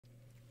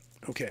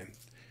Okay.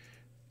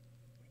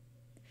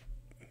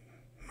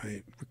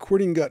 My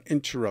recording got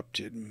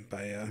interrupted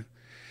by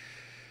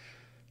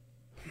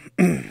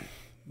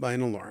by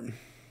an alarm.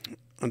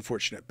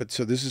 Unfortunate. But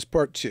so this is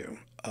part two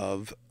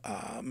of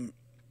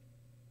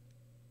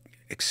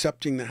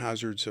accepting the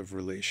hazards of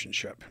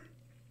relationship.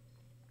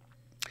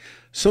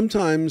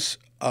 Sometimes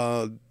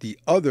the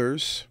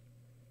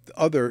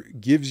other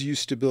gives you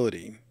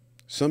stability.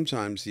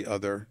 Sometimes the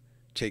other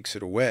takes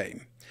it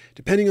away.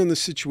 Depending on the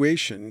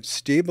situation,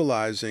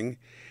 stabilizing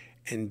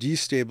and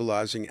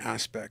destabilizing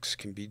aspects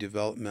can be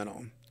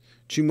developmental.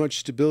 Too much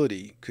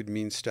stability could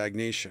mean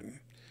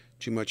stagnation.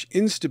 Too much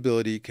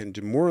instability can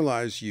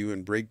demoralize you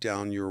and break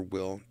down your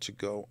will to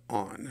go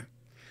on.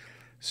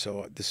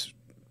 So this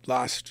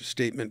last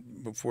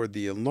statement before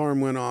the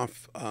alarm went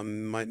off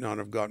might not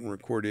have gotten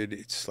recorded.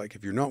 It's like,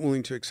 if you're not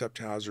willing to accept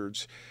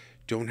hazards,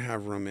 don't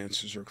have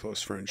romances or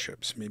close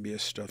friendships. Maybe a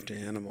stuffed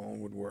animal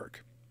would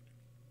work.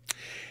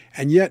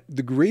 And yet,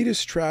 the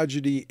greatest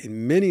tragedy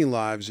in many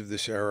lives of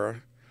this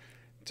era,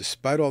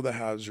 despite all the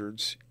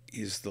hazards,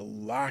 is the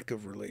lack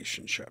of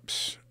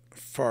relationships. A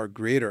far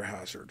greater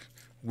hazard.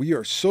 We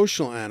are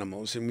social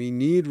animals and we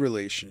need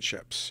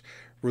relationships.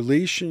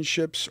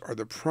 Relationships are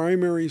the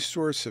primary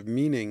source of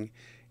meaning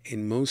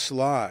in most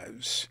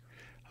lives.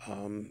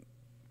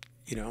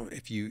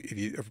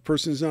 If a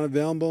person is not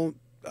available,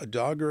 a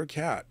dog or a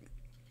cat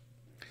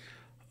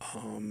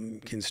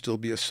can still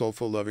be a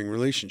soulful, loving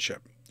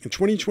relationship. In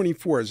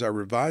 2024, as I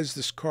revised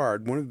this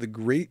card, one of the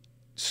great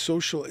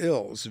social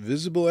ills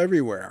visible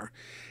everywhere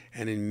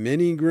and in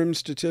many grim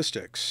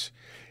statistics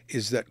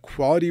is that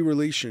quality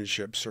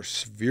relationships are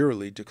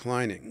severely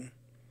declining.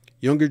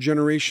 Younger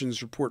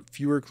generations report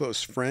fewer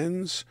close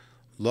friends,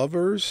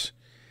 lovers,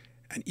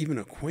 and even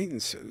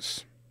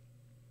acquaintances.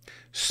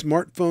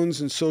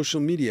 Smartphones and social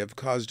media have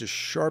caused a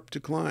sharp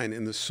decline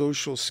in the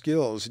social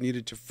skills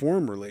needed to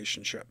form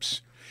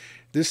relationships.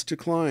 This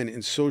decline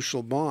in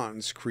social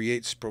bonds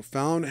creates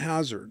profound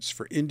hazards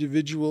for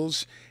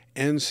individuals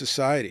and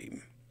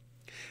society.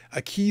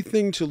 A key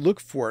thing to look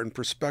for in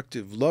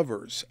prospective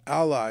lovers,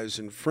 allies,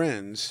 and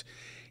friends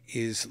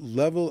is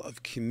level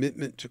of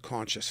commitment to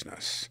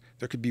consciousness.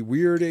 There could be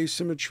weird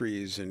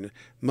asymmetries in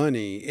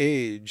money,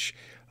 age,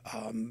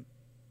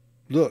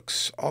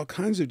 looks, all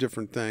kinds of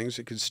different things.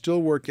 It could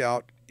still work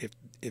out if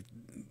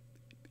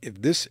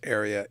this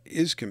area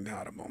is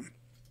compatible.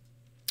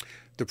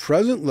 The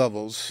present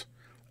levels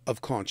of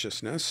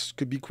consciousness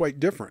could be quite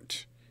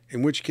different,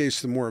 in which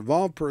case the more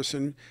evolved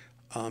person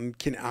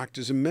can act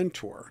as a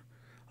mentor,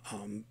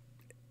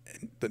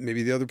 but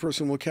maybe the other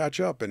person will catch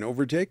up and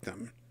overtake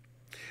them.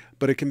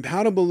 But a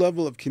compatible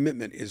level of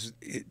commitment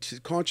to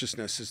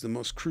consciousness is the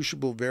most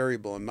crucial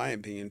variable, in my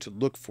opinion, to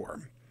look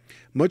for.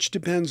 Much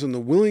depends on the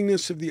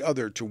willingness of the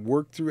other to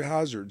work through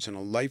hazards in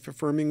a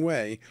life-affirming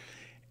way,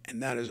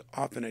 and that is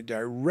often a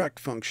direct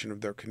function of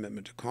their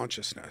commitment to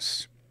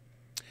consciousness.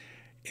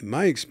 In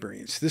my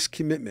experience, this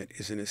commitment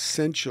is an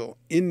essential,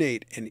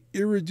 innate, and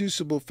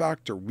irreducible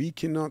factor we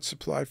cannot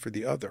supply for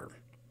the other.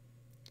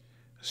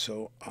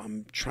 So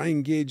try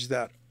and gauge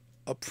that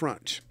up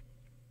front.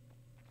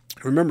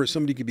 Remember,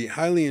 somebody could be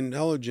highly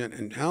intelligent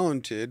and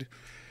talented,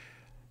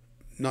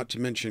 not to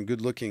mention good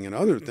looking and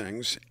other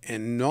things,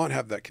 and not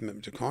have that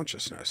commitment to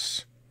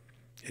consciousness.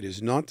 It is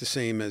not the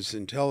same as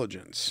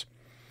intelligence.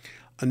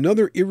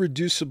 Another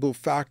irreducible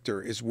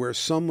factor is where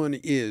someone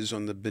is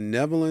on the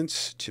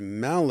benevolence to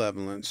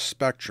malevolence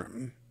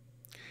spectrum.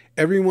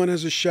 Everyone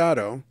has a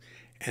shadow,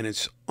 and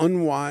it's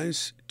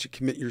unwise to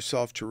commit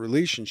yourself to a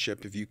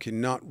relationship if you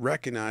cannot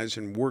recognize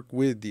and work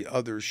with the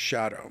other's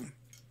shadow.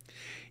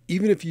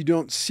 Even if you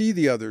don't see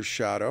the other's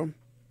shadow,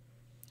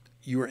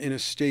 you are in a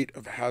state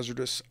of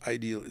hazardous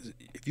idealization.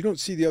 If you don't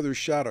see the other's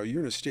shadow,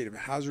 you're in a state of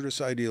hazardous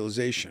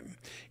idealization.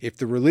 If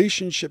the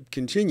relationship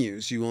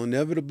continues, you will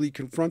inevitably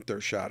confront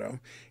their shadow,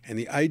 and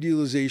the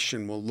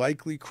idealization will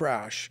likely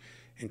crash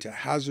into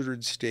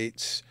hazardous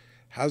states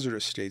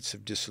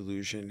of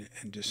disillusion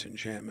and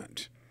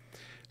disenchantment.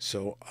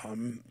 So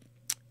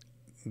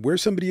where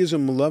somebody is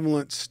on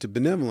malevolence to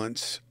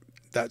benevolence,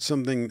 that's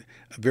a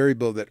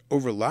variable that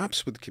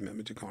overlaps with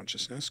commitment to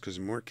consciousness, because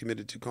the more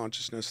committed to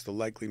consciousness, the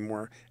likely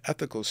more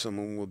ethical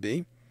someone will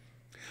be.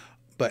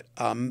 But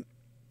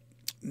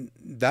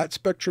that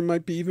spectrum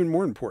might be even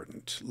more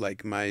important.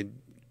 Like my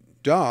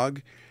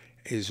dog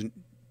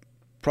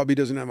probably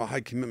doesn't have a high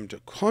commitment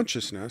to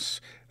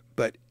consciousness,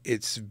 but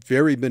it's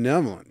very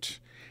benevolent.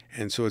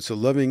 And so it's a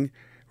loving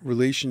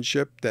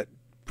relationship that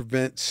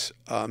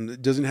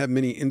it doesn't have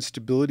many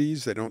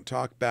instabilities. They don't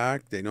talk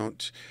back. They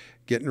don't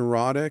get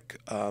neurotic.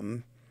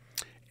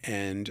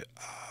 And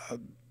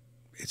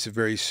it's a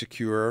very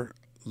secure,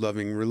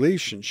 loving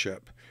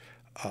relationship.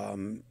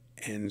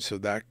 And so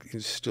that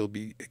can still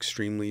be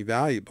extremely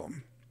valuable.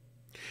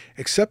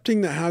 Accepting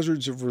the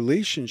hazards of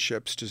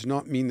relationships does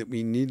not mean that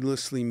we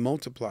needlessly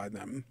multiply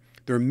them.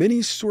 There are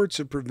many sorts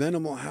of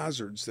preventable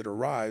hazards that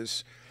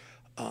arise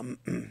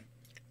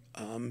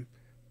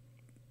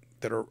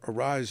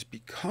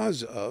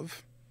because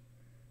of,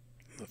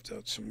 left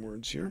out some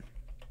words here,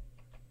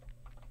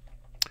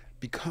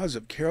 because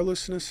of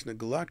carelessness,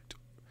 neglect,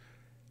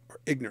 or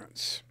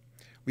ignorance.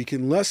 We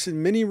can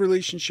lessen many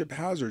relationship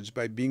hazards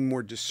by being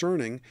more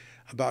discerning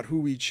about who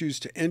we choose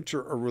to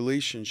enter a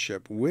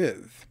relationship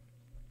with.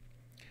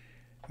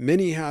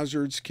 Many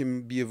hazards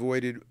can be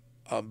avoided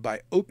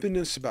by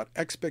openness about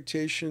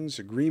expectations,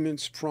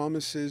 agreements,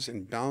 promises,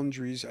 and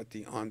boundaries at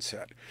the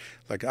onset.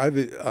 Like I've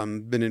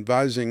been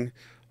advising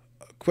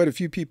quite a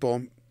few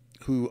people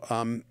who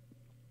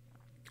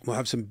will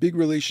have some big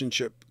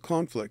relationship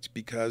conflicts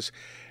because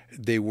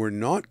they were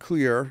not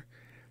clear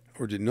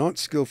or did not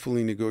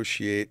skillfully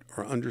negotiate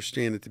or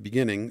understand at the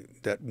beginning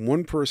that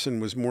one person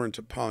was more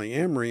into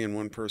polyamory and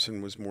one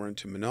person was more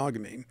into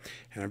monogamy.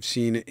 And I've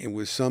seen it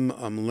with some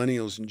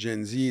millennials and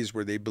Gen Zs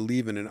where they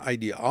believe in an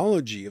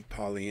ideology of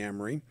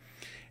polyamory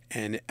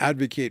and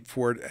advocate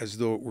for it as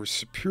though it were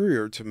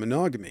superior to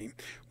monogamy,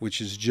 which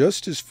is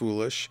just as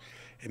foolish,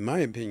 in my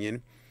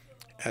opinion,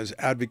 as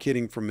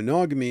advocating for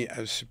monogamy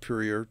as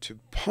superior to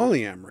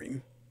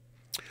polyamory.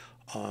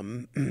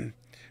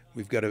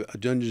 We've got a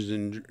Dungeons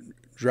and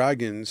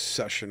Dragons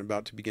session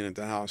about to begin at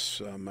the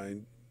house. My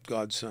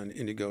godson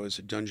Indigo is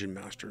a dungeon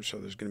master, so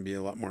there's going to be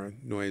a lot more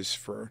noise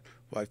while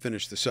I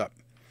finish this up.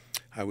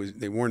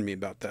 They warned me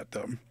about that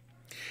though.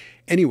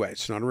 Anyway,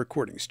 it's not a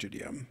recording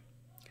studio.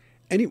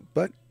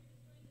 But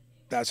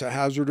that's a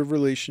hazard of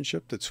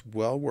relationship that's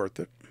well worth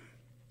it.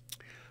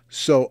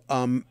 So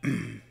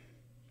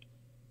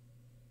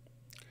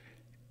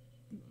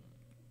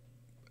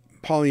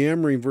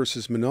polyamory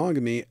versus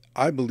monogamy,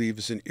 I believe,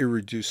 is an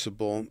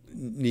irreducible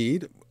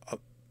need.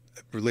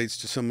 It relates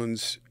to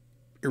someone's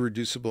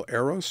irreducible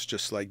eros,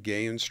 just like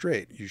gay and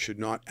straight. You should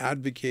not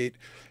advocate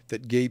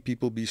that gay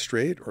people be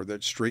straight or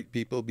that straight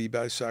people be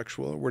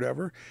bisexual or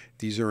whatever.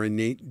 These are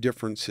innate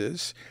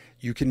differences.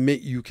 You can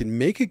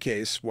make a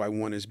case why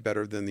one is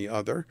better than the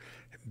other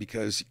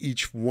because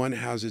each one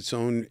has its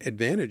own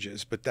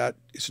advantages, but that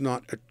is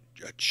not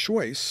a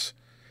choice.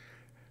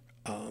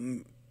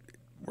 There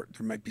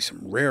might be some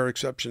rare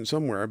exception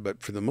somewhere,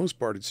 but for the most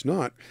part, it's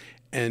not.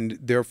 And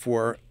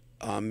therefore,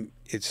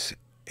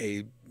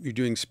 you're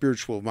doing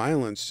spiritual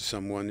violence to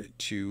someone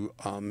to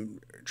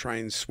try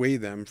and sway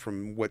them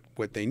from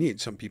what they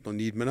need. Some people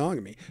need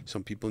monogamy.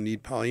 Some people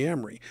need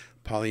polyamory.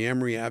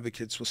 Polyamory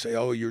advocates will say,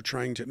 oh,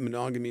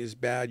 monogamy is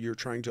bad. You're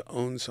trying to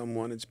own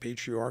someone. It's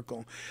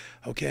patriarchal.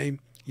 Okay.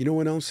 You know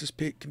what else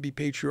can be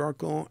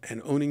patriarchal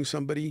and owning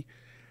somebody?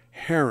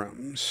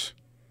 Harems.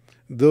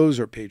 Those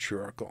are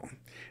patriarchal.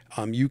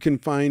 You can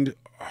find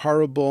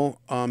horrible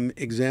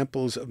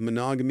examples of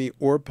monogamy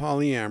or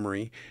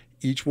polyamory.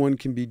 Each one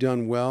can be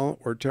done well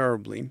or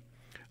terribly,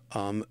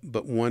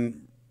 but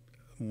one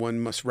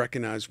must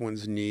recognize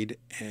one's need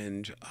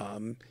and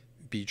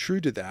be true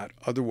to that.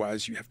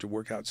 Otherwise, you have to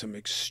work out some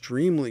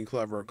extremely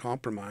clever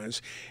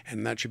compromise,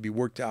 and that should be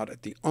worked out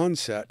at the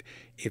onset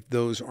if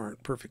those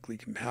aren't perfectly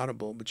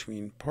compatible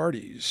between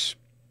parties.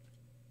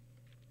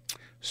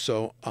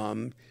 So,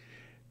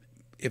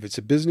 if it's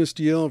a business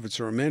deal, if it's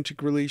a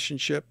romantic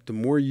relationship, the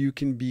more you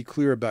can be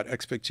clear about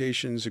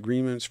expectations,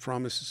 agreements,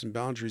 promises, and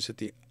boundaries at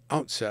the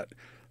outset,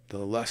 the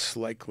less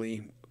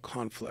likely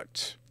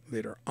conflict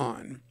later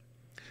on.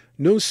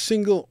 No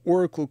single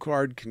oracle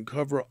card can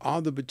cover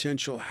all the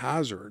potential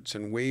hazards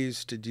and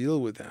ways to deal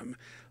with them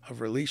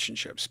of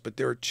relationships, but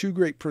there are two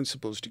great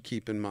principles to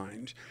keep in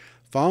mind.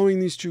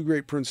 Following these two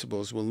great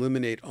principles will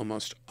eliminate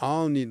almost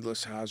all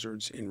needless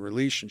hazards in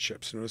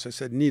relationships. Notice I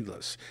said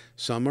needless.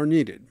 Some are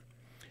needed.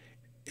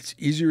 It's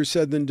easier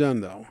said than done,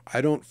 though.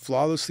 I don't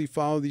flawlessly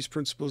follow these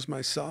principles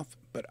myself,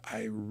 but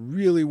I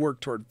really work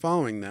toward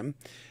following them.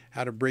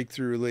 Had a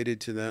breakthrough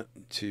related to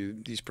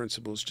these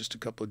principles just a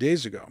couple of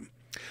days ago.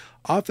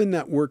 Often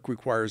that work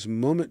requires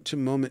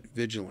moment-to-moment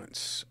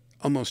vigilance,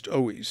 almost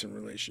always in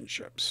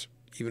relationships,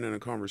 even in a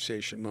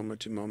conversation,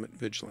 moment-to-moment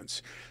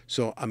vigilance.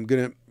 So I'm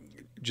going to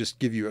just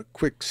give you a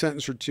quick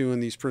sentence or two on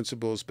these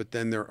principles, but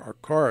then there are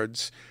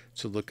cards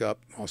to look up,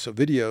 also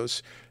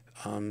videos,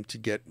 to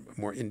get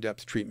more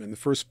in-depth treatment. The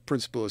first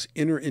principle is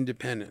inner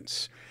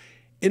independence.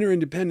 Inner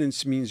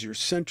independence means your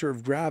center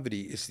of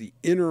gravity is the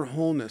inner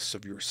wholeness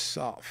of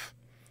yourself.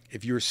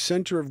 If your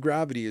center of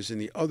gravity is in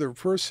the other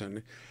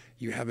person,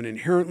 you have an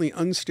inherently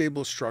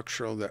unstable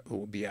structure that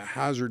will be a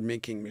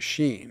hazard-making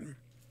machine.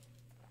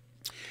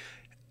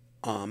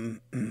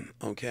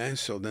 Okay,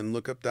 so then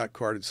look up that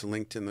card. It's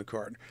linked in the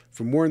card.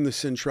 For more on the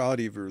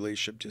centrality of your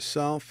relationship to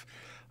self,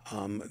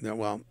 I'll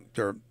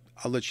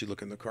let you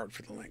look in the card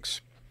for the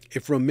links.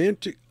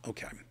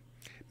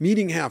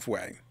 Meeting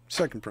halfway,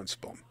 second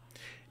principle.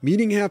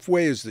 Meeting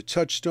halfway is the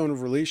touchstone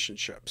of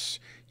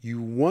relationships.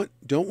 You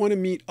don't want to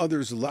meet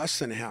others less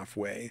than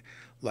halfway.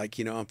 Like,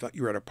 if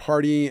you're at a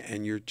party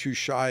and you're too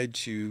shy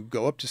to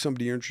go up to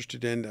somebody you're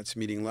interested in, that's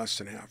meeting less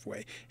than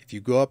halfway. If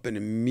you go up and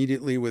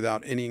immediately,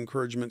 without any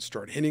encouragement,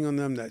 start hitting on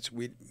them, that's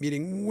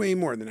meeting way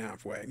more than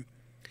halfway.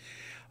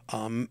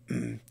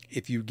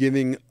 If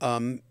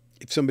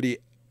somebody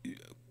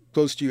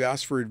close to you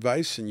asks for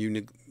advice and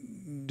you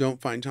don't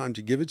find time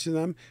to give it to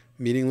them,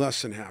 meeting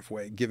less than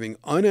halfway. Giving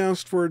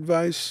unasked for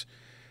advice,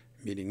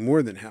 meeting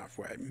more than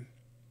halfway.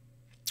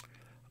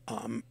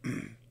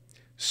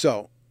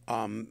 So,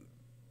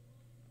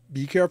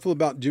 be careful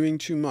about doing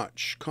too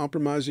much,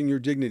 compromising your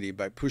dignity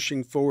by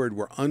pushing forward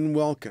where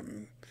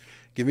unwelcome,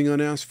 giving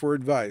unasked for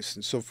advice,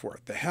 and so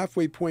forth. The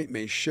halfway point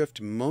may shift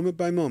moment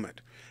by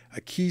moment.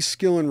 A key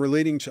skill in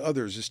relating to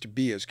others is to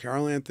be, as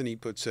Carol Anthony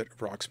puts it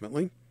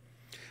approximately,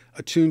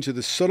 attuned to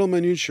the subtle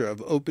minutiae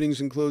of openings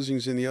and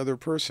closings in the other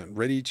person,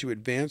 ready to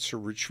advance or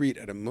retreat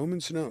at a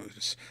moment's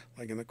notice,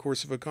 like in the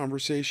course of a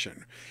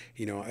conversation.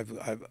 You know,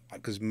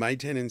 because my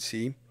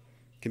tendency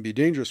can be a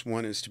dangerous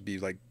one is to be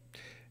like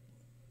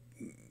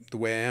the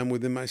way I am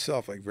within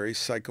myself, like very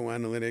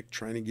psychoanalytic,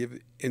 trying to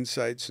give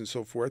insights and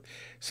so forth.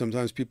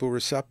 Sometimes people are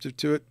receptive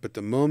to it, but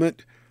the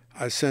moment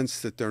I sense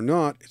that they're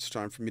not, it's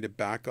time for me to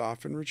back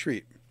off and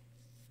retreat.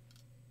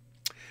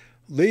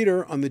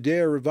 Later, on the day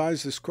I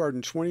revised this card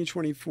in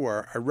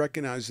 2024, I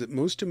recognized that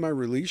most of my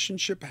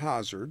relationship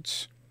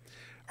hazards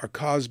are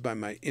caused by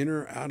my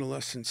inner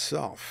adolescent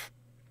self,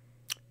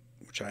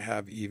 which I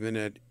have even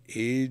at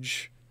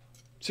age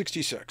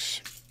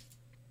 66.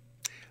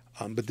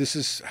 But this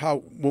is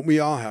what we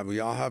all have. We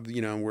all have,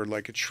 you know, we're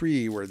like a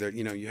tree where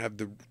you have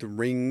the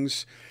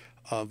rings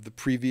of the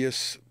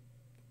previous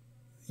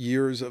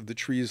years of the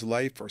tree's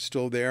life are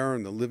still there,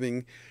 and the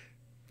living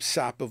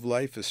sap of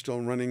life is still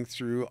running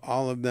through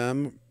all of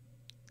them,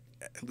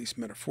 at least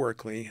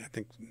metaphorically. I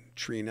think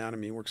tree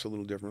anatomy works a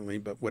little differently,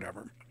 but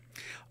whatever.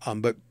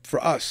 But for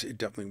us, it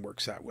definitely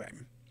works that way.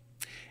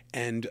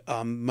 And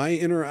my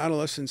inner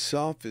adolescent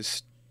self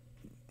is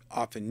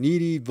often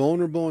needy,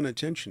 vulnerable, and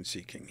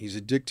attention-seeking. He's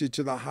addicted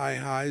to the high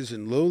highs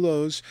and low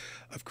lows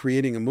of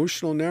creating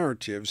emotional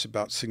narratives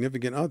about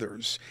significant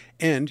others.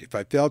 And if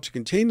I fail to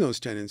contain those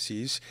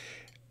tendencies,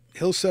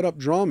 he'll set up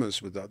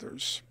dramas with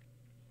others.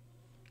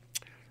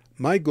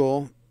 My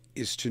goal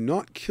is to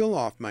not kill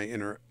off my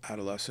inner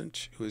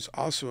adolescent, who is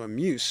also a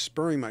muse,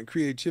 spurring my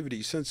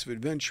creativity, sense of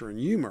adventure, and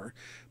humor,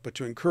 but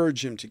to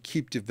encourage him to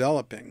keep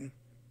developing.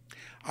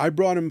 I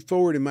brought him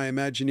forward in my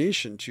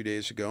imagination 2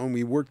 days ago, and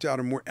we worked out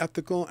a more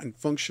ethical and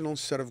functional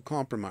set of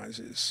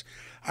compromises.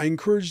 I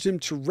encouraged him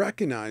to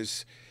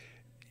recognize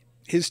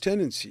his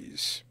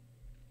tendencies,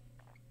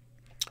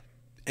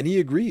 and he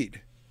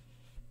agreed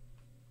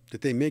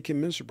that they make him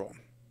miserable.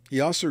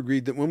 He also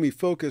agreed that when we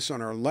focus on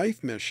our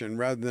life mission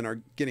rather than our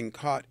getting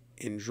caught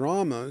in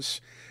dramas,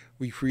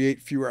 we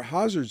create fewer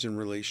hazards in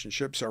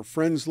relationships, our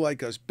friends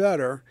like us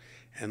better,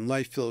 and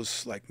life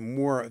feels like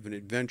more of an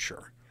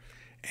adventure.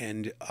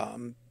 And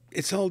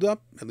it's held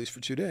up, at least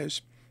for 2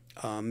 days,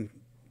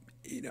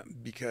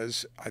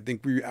 because I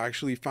think we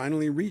actually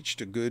finally reached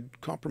a good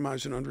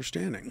compromise and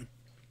understanding.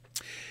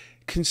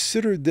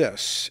 Consider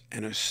this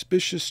an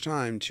auspicious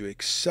time to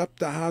accept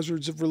the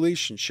hazards of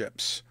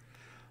relationships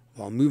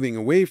while moving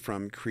away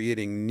from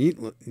creating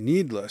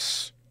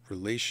needless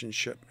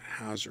relationship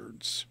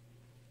hazards.